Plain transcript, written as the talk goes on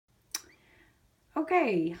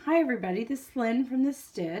Okay, hi everybody. This is Lynn from The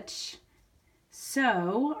Stitch.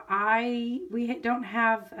 So we don't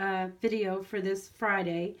have a video for this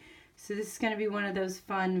Friday, so this is going to be one of those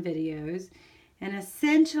fun videos. And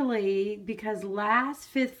essentially, because last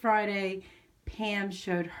Fifth Friday, Pam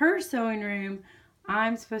showed her sewing room,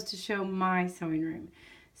 I'm supposed to show my sewing room.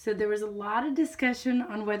 So there was a lot of discussion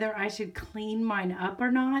on whether I should clean mine up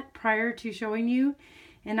or not prior to showing you.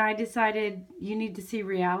 And I decided you need to see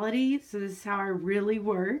reality. So this is how I really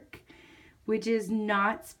work, which is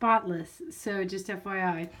not spotless. So just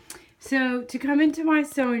FYI. So to come into my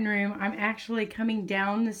sewing room, I'm actually coming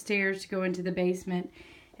down the stairs to go into the basement.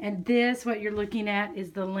 And this, what you're looking at,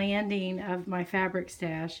 is the landing of my fabric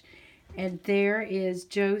stash. And there is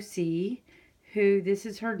Josie, who, this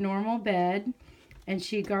is her normal bed. And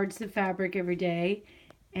she guards the fabric every day.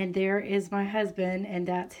 And there is my husband, and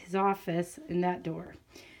that's his office in that door.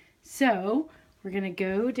 So we're going to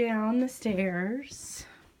go down the stairs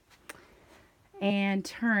and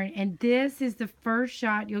turn. And this is the first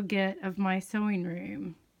shot you'll get of my sewing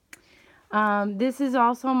room. This is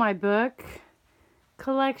also my book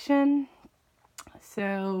collection.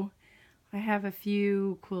 So I have a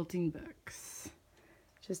few quilting books.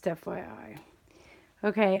 Just FYI.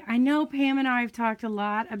 Okay, I know Pam and I have talked a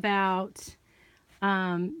lot about...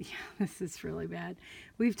 yeah, this is really bad.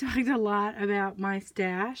 We've talked a lot about my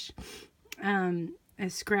stash, a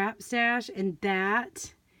scrap stash, and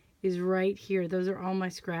that is right here. Those are all my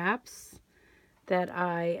scraps that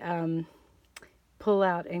I pull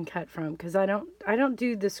out and cut from, because I don't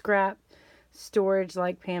do the scrap storage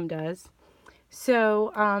like Pam does.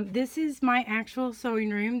 So this is my actual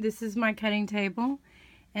sewing room. This is my cutting table,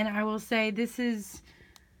 and I will say this is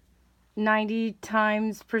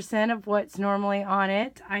 90% of what's normally on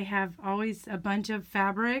it. I have always a bunch of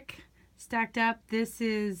fabric stacked up. This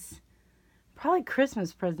is probably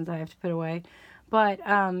Christmas presents I have to put away. But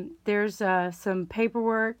there's some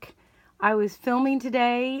paperwork. I was filming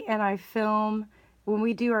today, and I film, when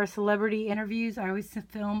we do our celebrity interviews, I always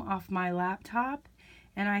film off my laptop,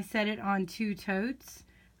 and I set it on 2 totes,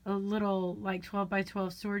 a little like 12 by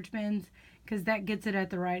 12 storage bins, because that gets it at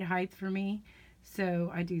the right height for me.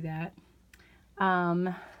 So I do that.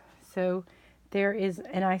 So there is,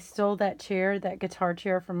 and I stole that chair, that guitar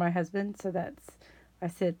chair from my husband. So I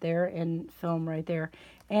sit there and film right there.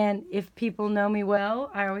 And if people know me well,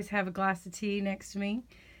 I always have a glass of tea next to me,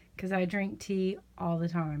 because I drink tea all the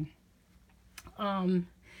time.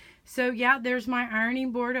 So yeah, there's my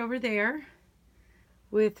ironing board over there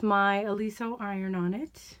with my Aliso iron on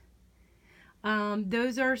it.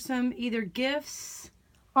 Those are some either gifts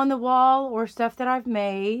on the wall or stuff that I've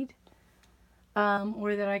made,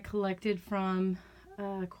 or that I collected from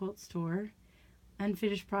a quilt store.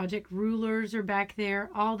 Unfinished project. Rulers are back there.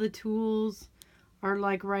 All the tools are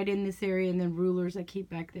like right in this area, and then rulers I keep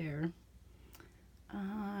back there.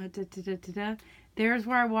 There's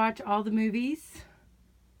where I watch all the movies.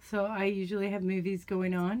 So I usually have movies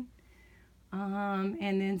going on.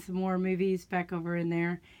 And then some more movies back over in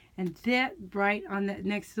there. And that right on the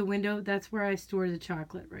next to the window, that's where I store the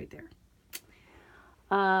chocolate right there.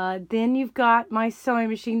 Then you've got my sewing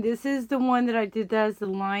machine. This is the one that I did that as the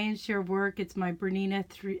lion's share of work. It's my Bernina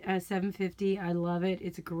 750. I love it.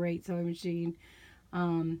 It's a great sewing machine.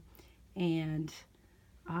 And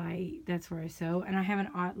that's where I sew. And I have an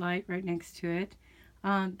Ott light right next to it.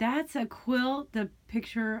 That's a quilt. The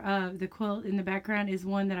picture of the quilt in the background is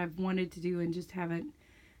one that I've wanted to do and just haven't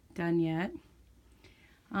done yet.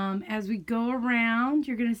 As we go around,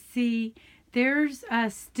 you're going to see there's a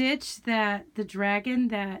stitch, that the dragon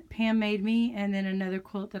that Pam made me, and then another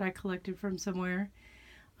quilt that I collected from somewhere.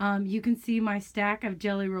 You can see my stack of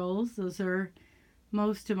jelly rolls. Those are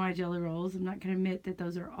most of my jelly rolls. I'm not going to admit that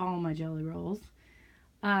those are all my jelly rolls.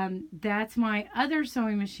 That's my other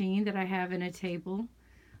sewing machine that I have in a table,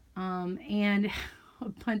 and a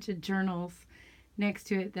bunch of journals next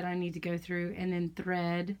to it that I need to go through, and then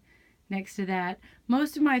thread next to that.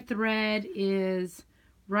 Most of my thread is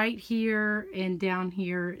right here and down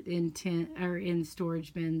here in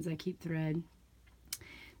storage bins. I keep thread.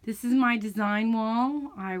 This is my design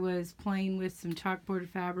wall. I was playing with some chalkboard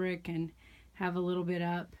fabric and have a little bit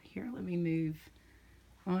up. Here, let me move.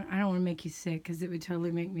 I don't want to make you sick, because it would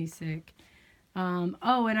totally make me sick.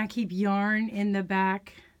 Oh, and I keep yarn in the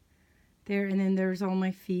back there, and then there's all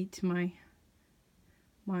my feet to my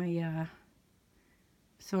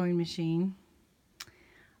sewing machine.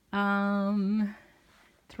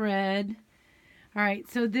 Thread. All right,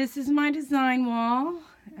 so this is my design wall,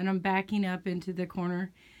 and I'm backing up into the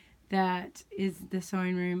corner. That is the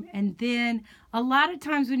sewing room. And then a lot of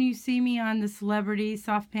times when you see me on the celebrity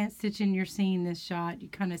soft pants stitching, you're seeing this shot. You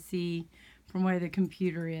kind of see from where the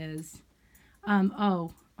computer is.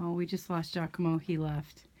 Oh, we just lost Giacomo. He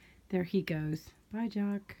left. There he goes. Bye,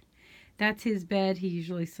 Jock. That's his bed. He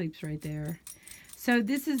usually sleeps right there. So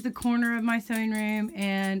this is the corner of my sewing room,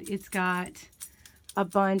 and it's got a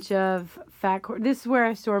bunch of fat quarters. This is where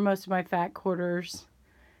I store most of my fat quarters,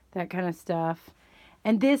 that kind of stuff.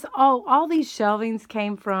 And this, all these shelvings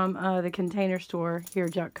came from the Container Store. Here,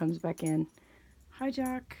 Jock comes back in. Hi,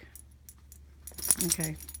 Jock.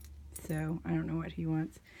 Okay, so I don't know what he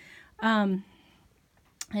wants. And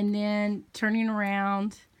then turning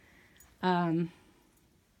around,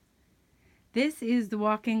 this is the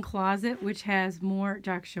walk-in closet, which has more,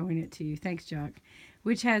 Jock's showing it to you. Thanks, Jock.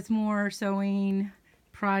 Which has more sewing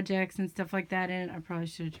projects and stuff like that in it. I probably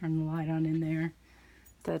should have turned the light on in there.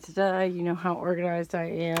 Da-da-da, you know how organized I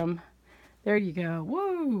am. There you go.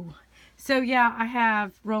 Woo! So yeah, I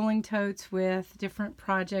have rolling totes with different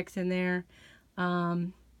projects in there.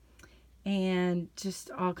 And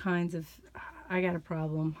just all kinds of, I got a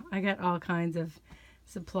problem. I got all kinds of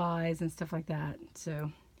supplies and stuff like that.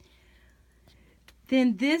 So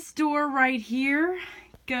then this door right here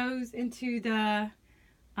goes into the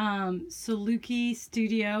Saluki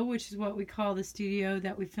Studio, which is what we call the studio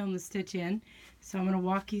that we film the stitch in. So I'm going to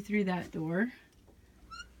walk you through that door.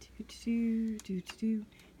 And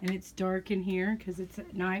it's dark in here because it's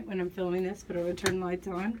at night when I'm filming this, but I'm going to turn the lights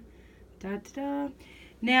on. Da-da-da.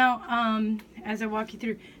 Now, as I walk you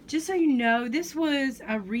through, just so you know, this was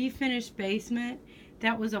a refinished basement.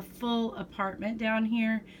 That was a full apartment down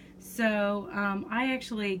here. So I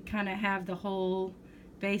actually kind of have the whole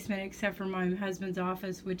basement except for my husband's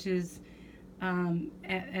office, which is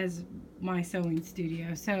as my sewing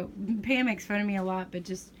studio. So Pam makes fun of me a lot, but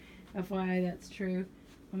just FYI, that's true.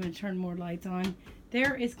 I'm going to turn more lights on.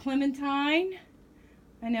 There is Clementine.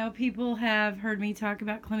 I know people have heard me talk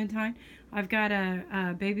about Clementine. I've got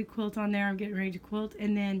a baby quilt on there. I'm getting ready to quilt.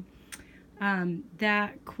 And then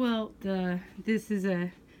that quilt, this is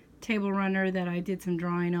a table runner that I did some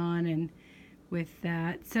drawing on and with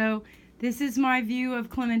that. So this is my view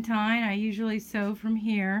of Clementine. I usually sew from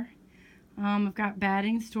here. I've got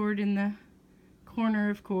batting stored in the corner,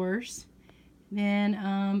 of course. Then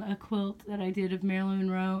a quilt that I did of Marilyn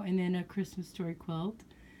Monroe, and then a Christmas story quilt.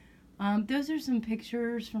 Those are some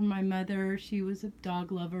pictures from my mother. She was a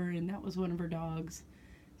dog lover, and that was one of her dogs,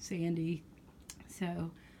 Sandy.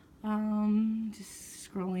 So just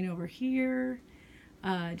scrolling over here,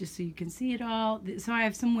 just so you can see it all. So I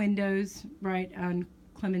have some windows right on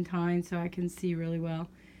Clementine, so I can see really well.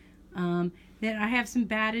 Then I have some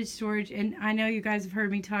battage storage, and I know you guys have heard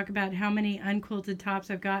me talk about how many unquilted tops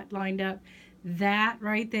I've got lined up. That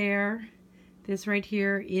right there, this right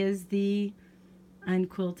here is the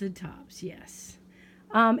unquilted tops, yes.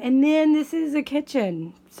 And then this is a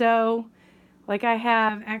kitchen. So, like, I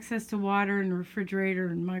have access to water and refrigerator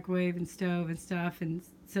and microwave and stove and stuff, and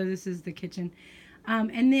so this is the kitchen.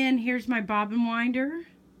 And then here's my bobbin winder.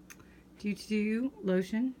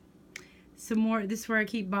 Lotion. Some more, this is where I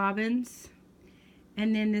keep bobbins.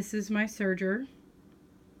 And then this is my serger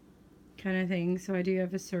kind of thing. So I do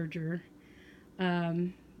have a serger.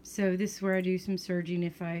 So this is where I do some serging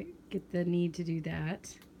if I get the need to do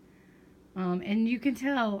that. And you can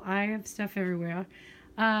tell I have stuff everywhere.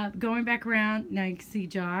 Going back around, now you can see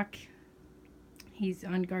Jock. He's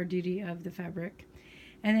on guard duty of the fabric.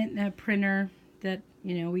 And then the printer that,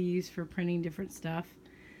 you know, we use for printing different stuff.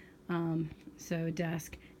 So a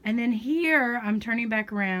desk. And then here, I'm turning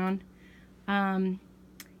back around.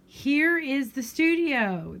 Here is the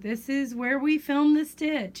studio. This is where we film the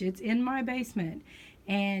stitch. It's in my basement.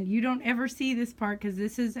 And you don't ever see this part because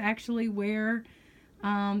this is actually where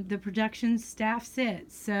the production staff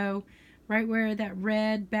sits. So right where that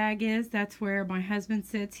red bag is, that's where my husband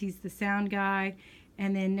sits. He's the sound guy.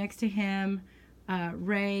 And then next to him,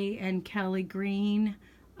 Ray and Kelly Green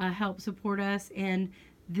help support us. And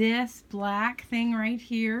this black thing right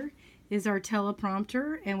here is our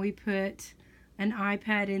teleprompter. And we put an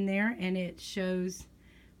iPad in there, and it shows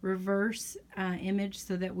reverse image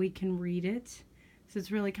so that we can read it. So it's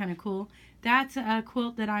really kind of cool. That's a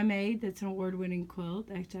quilt that I made. That's an award-winning quilt.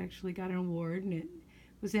 I actually got an award, and it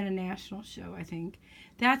was in a national show, I think.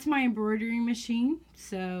 That's my embroidery machine.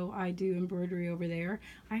 So I do embroidery over there.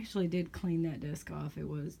 I actually did clean that desk off. It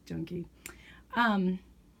was junky.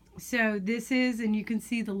 So this is, and you can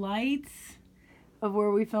see the lights of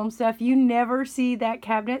where we film stuff. You never see that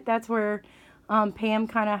cabinet. That's where Pam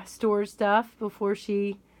kind of stores stuff before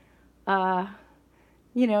she,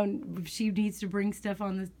 you know, she needs to bring stuff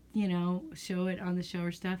on the, you know, show it on the show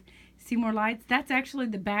or stuff. See more lights? That's actually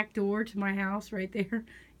the back door to my house right there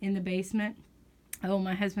in the basement. Oh,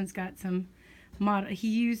 my husband's got some model. He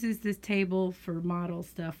uses this table for model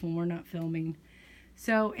stuff when we're not filming.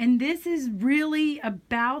 So, and this is really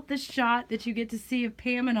about the shot that you get to see of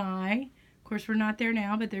Pam and I. Of course, we're not there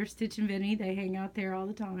now, but there's Stitch and Vinny. They hang out there all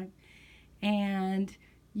the time. And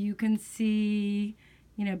you can see,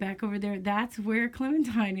 you know, back over there, that's where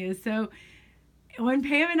Clementine is. So when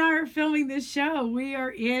Pam and I are filming this show, we are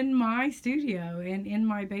in my studio and in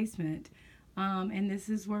my basement. And this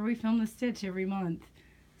is where we film the Stitch every month.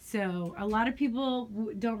 So a lot of people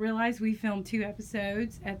don't realize we film 2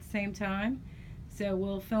 episodes at the same time. So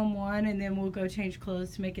we'll film one and then we'll go change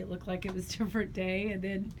clothes to make it look like it was a different day and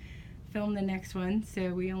then film the next one. So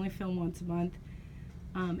we only film once a month.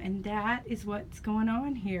 And that is what's going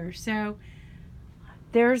on here. So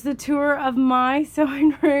there's the tour of my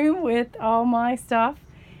sewing room with all my stuff.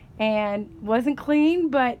 And wasn't clean,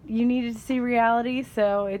 but you needed to see reality.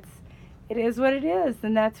 So it is what it is.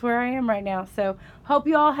 And that's where I am right now. So hope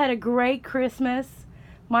you all had a great Christmas.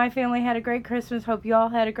 My family had a great Christmas. Hope you all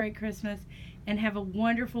had a great Christmas. And have a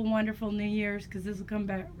wonderful, wonderful New Year's, because this will come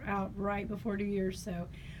back out right before New Year's. So,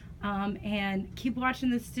 and keep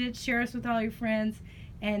watching the Stitch. Share us with all your friends.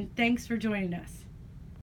 And thanks for joining us.